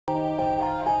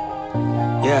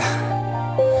Yeah.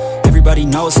 Everybody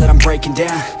knows that I'm breaking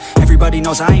down. Everybody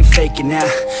knows I ain't faking now.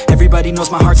 Everybody knows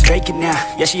my heart's vacant now.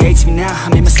 Yeah, she hates me now, I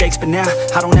made mistakes but now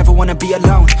I don't ever wanna be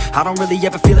alone. I don't really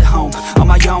ever feel at home. On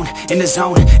my own, in the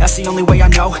zone, that's the only way I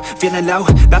know. Feeling low,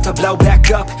 about to blow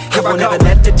back up. Here I won't ever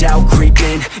let the doubt creep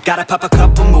in. Gotta pop a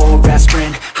couple more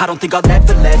aspirin. I don't think I'll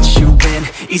ever let you in.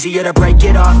 Easier to break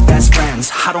it off best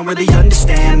friends. I don't really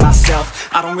understand myself.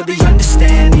 I don't really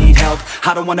understand, need help.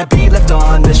 I don't wanna be left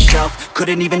on the shelf.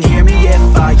 Couldn't even hear me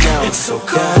if I yelled. It's so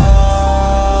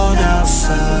cold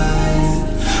outside,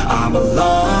 I'm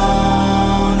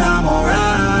alone, I'm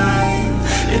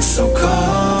alright. It's so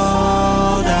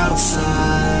cold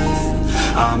outside,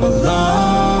 I'm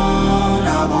alone,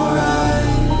 I'm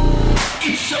alright.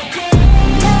 It's so cold.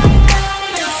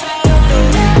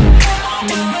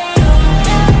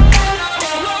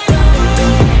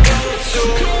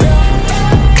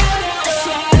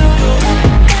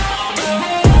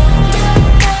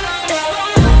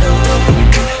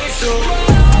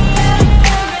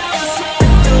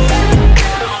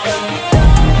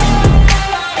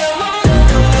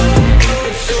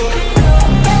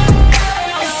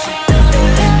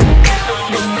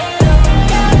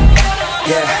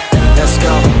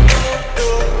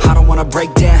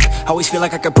 Break down, always feel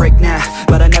like I could break now,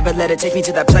 but I never let it take me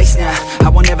to that place now. I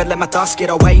won't ever let my thoughts get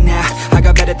away now. I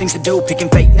got better things to do, picking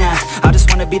fate now. I just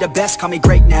wanna be the best, call me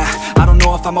great now. I don't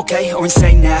know if I'm okay or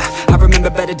insane now. I remember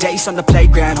better days on the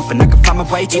playground, hoping I can find my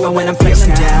way. Even when I'm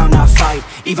feeling down, I fight.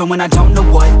 Even when I don't know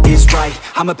what is right,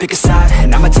 I'ma pick a side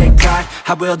and I'ma take pride.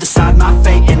 I will decide my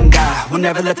fate and I will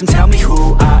never let them tell me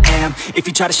who I am. If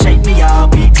you try to shake me, I'll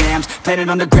be damned. Planet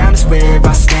on the ground is where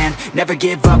I stand. Never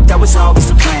give up, that was always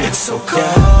the plan. It's so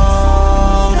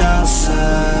cold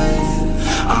outside,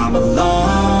 I'm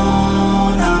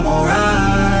alone, I'm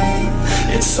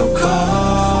alright. It's so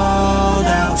cold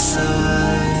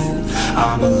outside,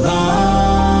 I'm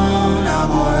alone,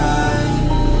 I'm alright.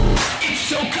 It's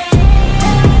so cold.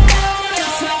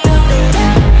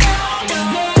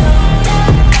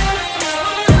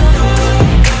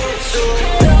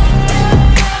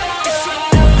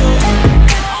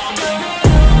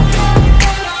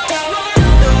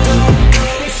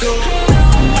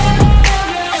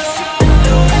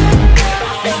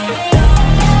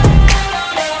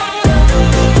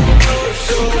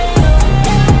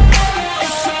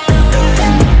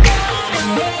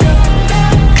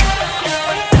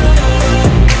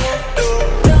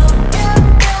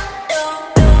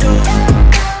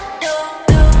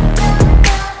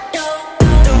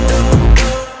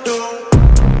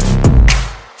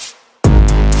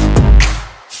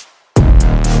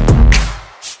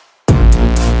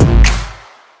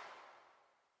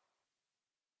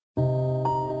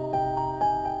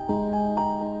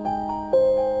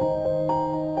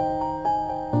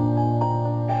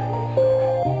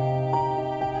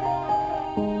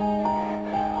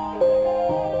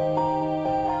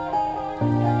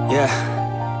 Yeah.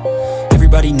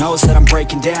 Everybody knows that I'm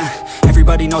breaking down.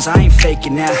 Everybody knows I ain't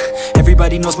faking now.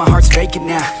 Everybody knows my heart's vacant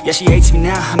now. Yeah, she hates me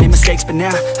now, I made mistakes but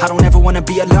now I don't ever wanna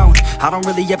be alone. I don't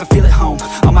really ever feel at home.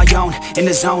 On my own, in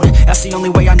the zone, that's the only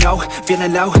way I know.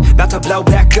 Feeling low, about to blow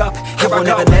back up. Here I won't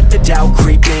ever let the doubt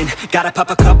creep in. Gotta pop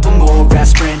a couple more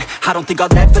aspirin. I don't think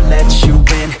I'll ever let you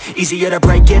in. Easier to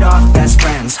break it off best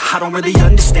friends. I don't really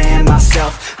understand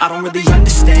myself. I don't really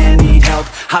understand, need help.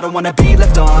 I don't wanna be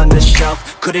left on the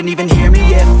shelf. Couldn't even hear me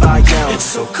if I yelled. It's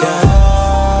so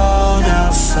cold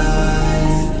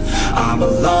outside, I'm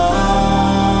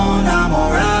alone, I'm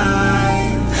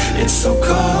alright. It's so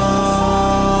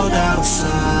cold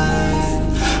outside,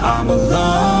 I'm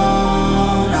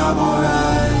alone, I'm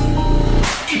alright.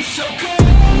 It's so cold.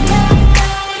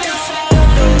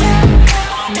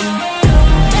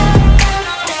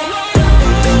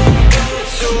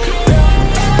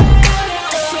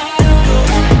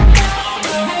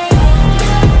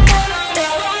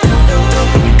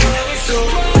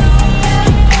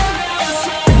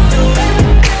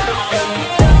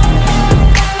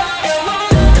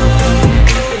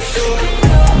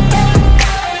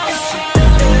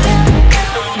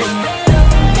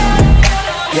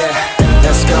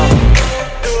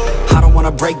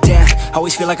 Break down,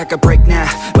 always feel like I could break now,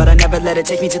 but I never let it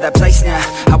take me to that place now.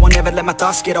 I won't ever let my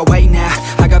thoughts get away now.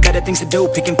 I got better things to do,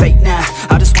 picking fate now.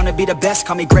 I just wanna be the best,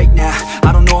 call me great now.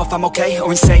 I don't know if I'm okay or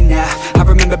insane now. I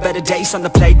remember better days on the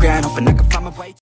playground, hoping I can find my way.